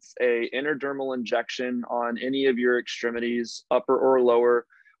level, it's a intradermal injection on any of your extremities, upper or lower,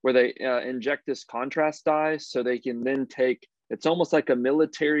 where they inject this contrast dye, so they can then take, it's almost like a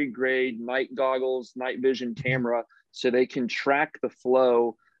military grade night goggles, night vision camera, so they can track the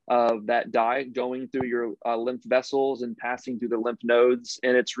flow of that dye going through your lymph vessels and passing through the lymph nodes.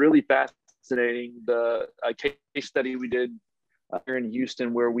 And it's really fascinating. The case study we did here in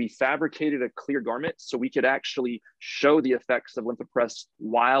Houston, where we fabricated a clear garment so we could actually show the effects of Lymphopress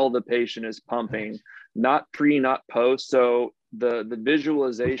while the patient is pumping, not pre, not post. So the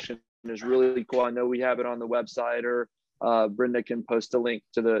visualization is really cool. I know we have it on the website, or Brenda can post a link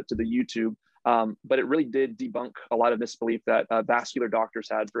to the YouTube. But it really did debunk a lot of misbelief that vascular doctors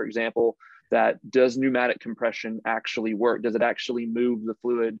had, for example, that does pneumatic compression actually work? Does it actually move the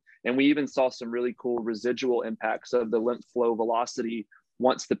fluid? And we even saw some really cool residual impacts of the lymph flow velocity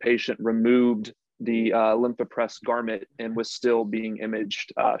once the patient removed the Lymphopress garment and was still being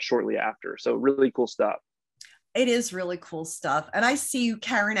imaged shortly after. So really cool stuff. It is really cool stuff. And I see you,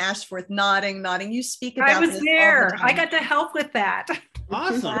 Karen Ashworth, nodding. You speak about I was this there. all the time. I got to help with that.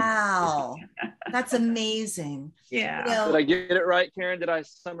 Awesome. Wow. That's amazing. Yeah. You know, did I get it right, Karen? Did I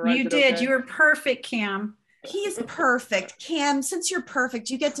summarize it? You did. Okay? You were perfect, Cam. He's perfect. Cam, since you're perfect,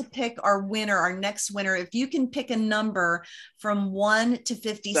 you get to pick our winner, our next winner. If you can pick a number from 1 to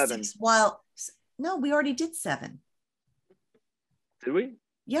 56. 7. Well, no, we already did 7. Did we?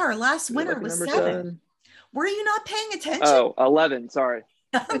 Yeah, our last winner was 7. Were you not paying attention? Oh, 11. Sorry.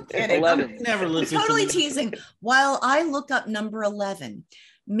 I'm kidding. 11. Never listen. Totally teasing. While I look up number 11,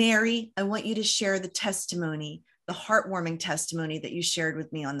 Mary, I want you to share the testimony, the heartwarming testimony that you shared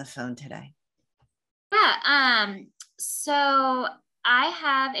with me on the phone today. Yeah. So I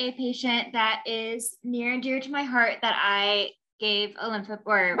have a patient that is near and dear to my heart that I gave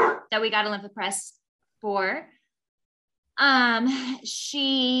that we got a Lymphopress for.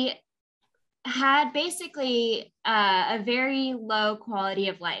 She had basically a very low quality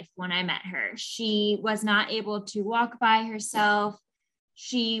of life when I met her. She was not able to walk by herself.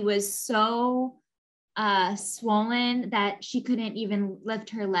 She was so swollen that she couldn't even lift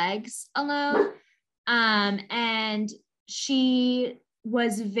her legs alone. And she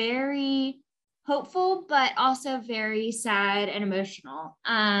was very hopeful, but also very sad and emotional.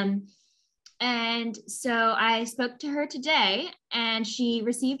 And so I spoke to her today, and she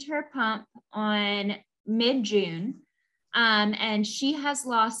received her pump on mid-June. And she has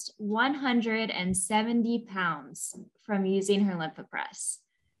lost 170 pounds from using her Lymphopress.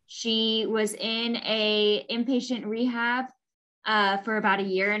 She was in a inpatient rehab for about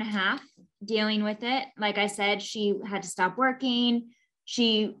 1.5 years dealing with it. Like I said, she had to stop working.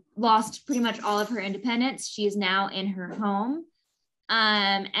 She lost pretty much all of her independence. She is now in her home.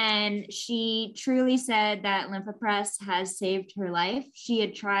 And she truly said that Lymphopress has saved her life. She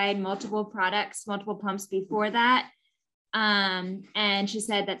had tried multiple products, multiple pumps before that. And she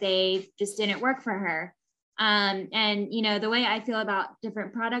said that they just didn't work for her. And, you know, the way I feel about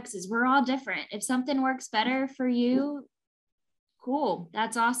different products is we're all different. If something works better for you, cool,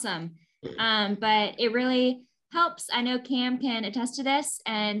 that's awesome. But it really helps. I know Cam can attest to this,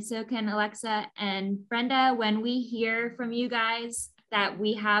 and so can Alexa and Brenda. When we hear from you guys that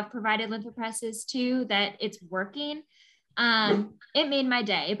we have provided Lymphopresses to, that it's working, it made my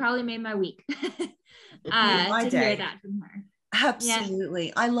day. It probably made my week to hear that from her. Absolutely.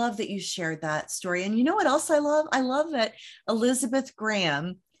 Yeah. I love that you shared that story. And you know what else I love? I love that Elizabeth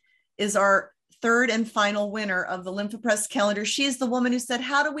Graham is our third and final winner of the LymphaPress calendar. She is the woman who said,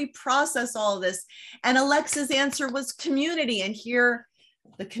 how do we process all of this? And Alexa's answer was community. And here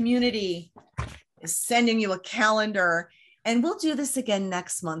the community is sending you a calendar. And we'll do this again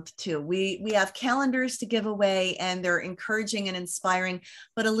next month too. We have calendars to give away, and they're encouraging and inspiring.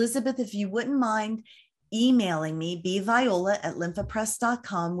 But Elizabeth, if you wouldn't mind emailing me,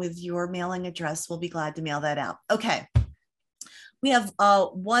 bviola@lymphapress.com with your mailing address, we'll be glad to mail that out. Okay. We have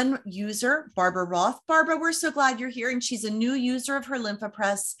one user, Barbara Roth. Barbara, we're so glad you're here. And she's a new user of her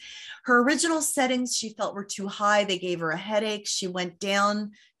LymphaPress. Her original settings she felt were too high. They gave her a headache. She went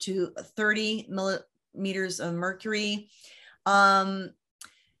down to 30 millimeters of mercury. So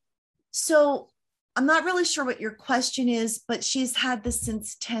I'm not really sure what your question is, but she's had this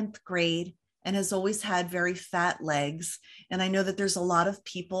since 10th grade and has always had very fat legs. And I know that there's a lot of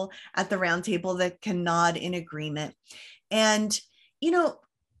people at the Roundtable that can nod in agreement. And you know,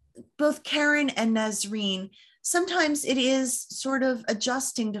 both Karen and Nazreen, sometimes it is sort of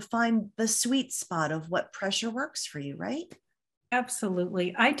adjusting to find the sweet spot of what pressure works for you, right?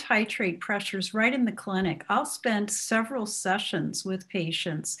 Absolutely. I titrate pressures right in the clinic. I'll spend several sessions with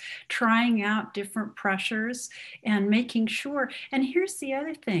patients trying out different pressures and making sure. And here's the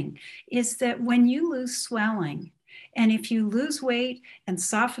other thing, is that when you lose swelling, and if you lose weight and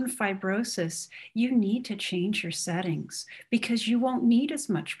soften fibrosis, you need to change your settings because you won't need as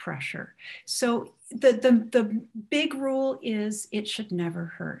much pressure. So the big rule is it should never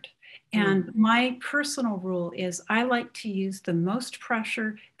hurt. And my personal rule is I like to use the most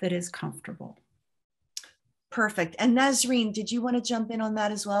pressure that is comfortable. Perfect. And Nazreen, did you want to jump in on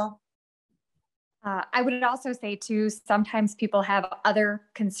that as well? I would also say too, sometimes people have other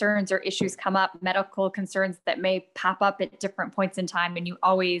concerns or issues come up, medical concerns that may pop up at different points in time. And you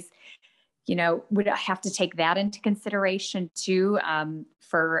always, you know, would have to take that into consideration too,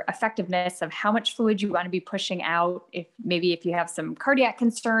 for effectiveness of how much fluid you want to be pushing out. If you have some cardiac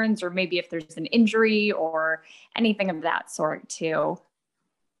concerns, or maybe if there's an injury or anything of that sort too.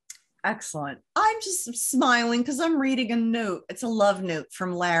 Excellent. I'm just smiling because I'm reading a note. It's a love note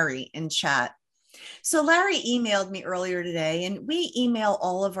from Larry in chat. So Larry emailed me earlier today, and we email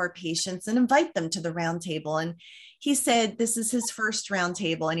all of our patients and invite them to the Roundtable. And he said this is his first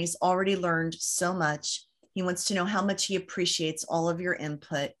Roundtable and he's already learned so much. He wants to know how much he appreciates all of your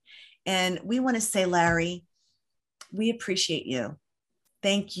input. And we want to say, Larry, we appreciate you.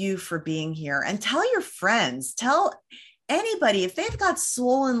 Thank you for being here. And tell your friends, tell anybody if they've got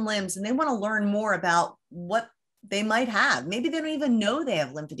swollen limbs and they want to learn more about what they might have. Maybe they don't even know they have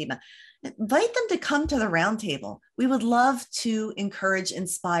lymphedema. Invite them to come to the Roundtable. We would love to encourage,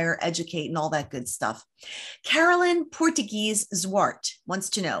 inspire, educate, and all that good stuff. Carolyn Portuguese Zwart wants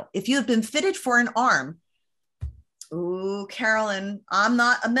to know if you have been fitted for an arm. Ooh, Carolyn, I'm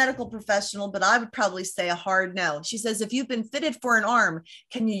not a medical professional, but I would probably say a hard no. She says, if you've been fitted for an arm,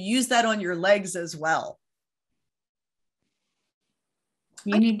 can you use that on your legs as well?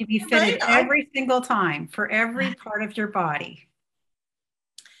 You need to be fitted every single time for every part of your body.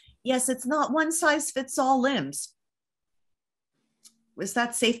 Yes, it's not one size fits all limbs. Is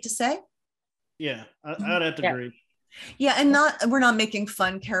that safe to say? Yeah, I'd have to agree. Yeah, and we're not making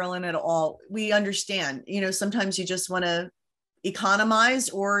fun, Carolyn, at all. We understand, you know, sometimes you just want to economize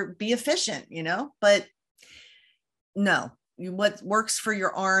or be efficient, you know, but no, what works for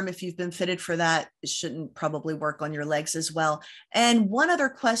your arm, if you've been fitted for that, it shouldn't probably work on your legs as well. And one other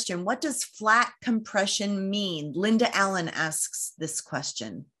question, what does flat compression mean? Linda Allen asks this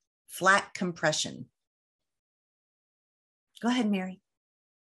question. Flat compression. Go ahead, Mary.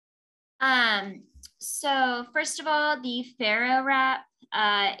 So first of all, the Pharaoh wrap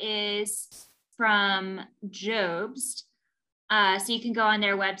is from Jobst. So you can go on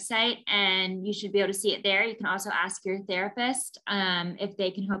their website and you should be able to see it there. You can also ask your therapist if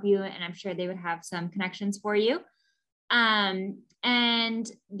they can help you, and I'm sure they would have some connections for you.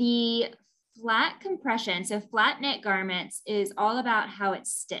 And the flat compression, so flat knit garments, is all about how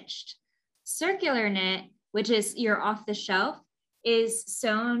it's stitched. Circular knit, which is your off the shelf, is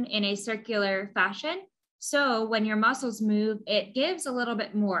sewn in a circular fashion. So when your muscles move, it gives a little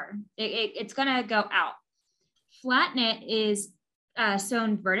bit more. It's gonna go out. Flat knit is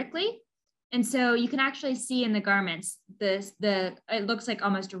sewn vertically. And so you can actually see in the garments, it looks like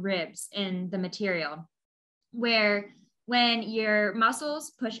almost ribs in the material, where when your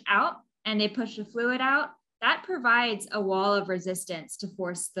muscles push out and they push the fluid out, that provides a wall of resistance to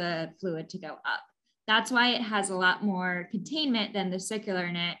force the fluid to go up. That's why it has a lot more containment than the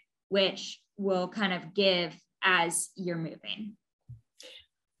circular knit, which will kind of give as you're moving.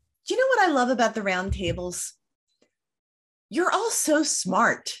 Do you know what I love about the Roundtables? You're all so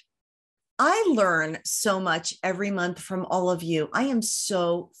smart. I learn so much every month from all of you. I am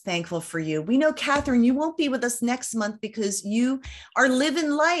so thankful for you. We know, Catherine, you won't be with us next month because you are living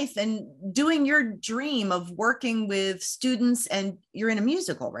life and doing your dream of working with students, and you're in a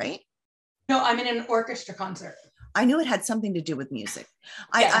musical, right? No, I'm in an orchestra concert. I knew it had something to do with music.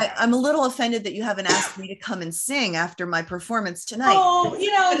 Yeah. I'm a little offended that you haven't asked me to come and sing after my performance tonight. Oh, you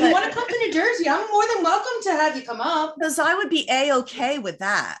want to come to New Jersey? I'm more than welcome to have you come up. Because I would be A-okay with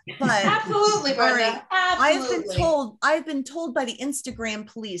that. But absolutely, Brenda. Absolutely. I've been told by the Instagram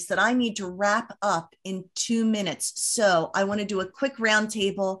police that I need to wrap up in 2 minutes. So I want to do a quick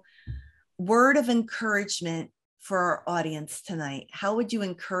roundtable word of encouragement for our audience tonight. How would you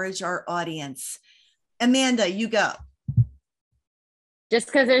encourage our audience? Amanda, you go. Just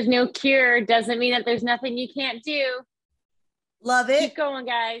because there's no cure doesn't mean that there's nothing you can't do. Love it. Keep going,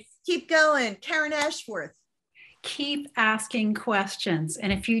 guys. Keep going. Karen Ashworth. Keep asking questions.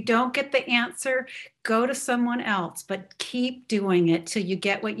 And if you don't get the answer, go to someone else, but keep doing it till you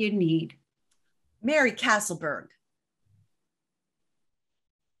get what you need. Mary Castleberg.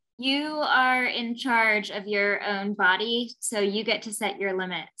 You are in charge of your own body, so you get to set your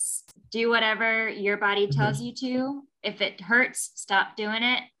limits. Do whatever your body tells you to. If it hurts, stop doing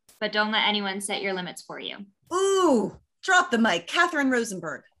it, but don't let anyone set your limits for you. Ooh, drop the mic. Catherine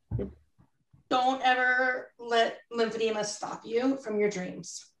Rosenberg. Don't ever let lymphedema stop you from your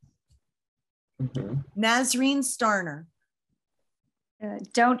dreams. Nazreen Starner.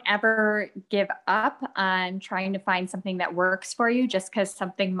 Don't ever give up on trying to find something that works for you. Just because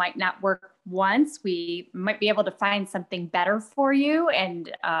something might not work once, we might be able to find something better for you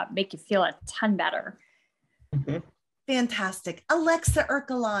and make you feel a ton better. Fantastic. Alexa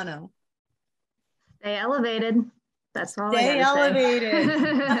Ercolano. Stay elevated. That's all. Stay elevated.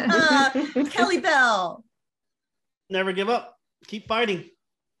 Kelly Bell. Never give up. Keep fighting.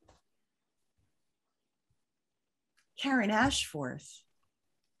 Karen Ashworth.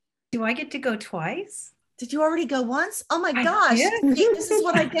 Do I get to go twice? Did you already go once? Oh my gosh. This is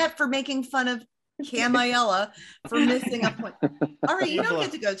what I get for making fun of Cam Ayala for missing a point. All right, you don't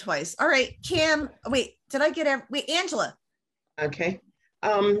get to go twice. All right, Cam, wait, did I get Angela. Okay.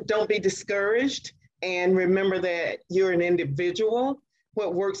 Don't be discouraged, and remember that you're an individual.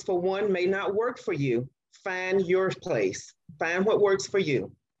 What works for one may not work for you. Find your place. Find what works for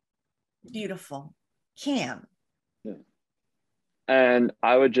you. Beautiful. Cam. And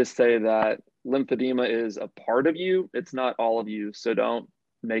I would just say that lymphedema is a part of you. It's not all of you. So don't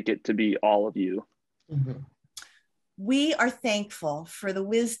make it to be all of you. We are thankful for the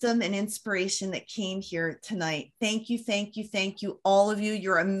wisdom and inspiration that came here tonight. Thank you, thank you, thank you, all of you.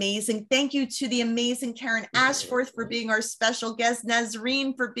 You're amazing. Thank you to the amazing Karen Ashworth for being our special guest,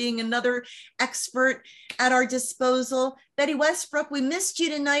 Nazreen for being another expert at our disposal. Betty Westbrook, we missed you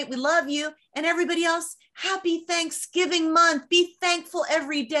tonight. We love you. And everybody else, happy Thanksgiving month. Be thankful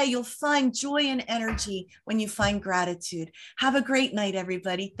every day. You'll find joy and energy when you find gratitude. Have a great night,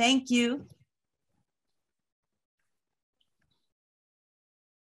 everybody. Thank you.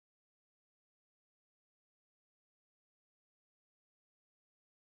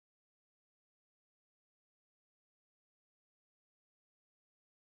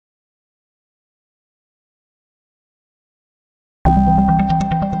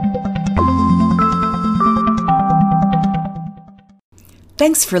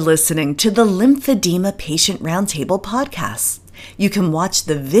 Thanks for listening to the Lymphedema Patient Roundtable podcast. You can watch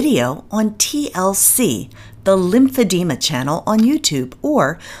the video on TLC, the Lymphedema channel on YouTube,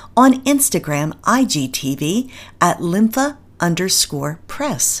 or on Instagram IGTV at lympha_press.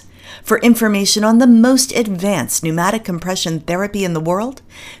 For information on the most advanced pneumatic compression therapy in the world,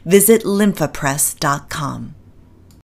 visit lymphapress.com.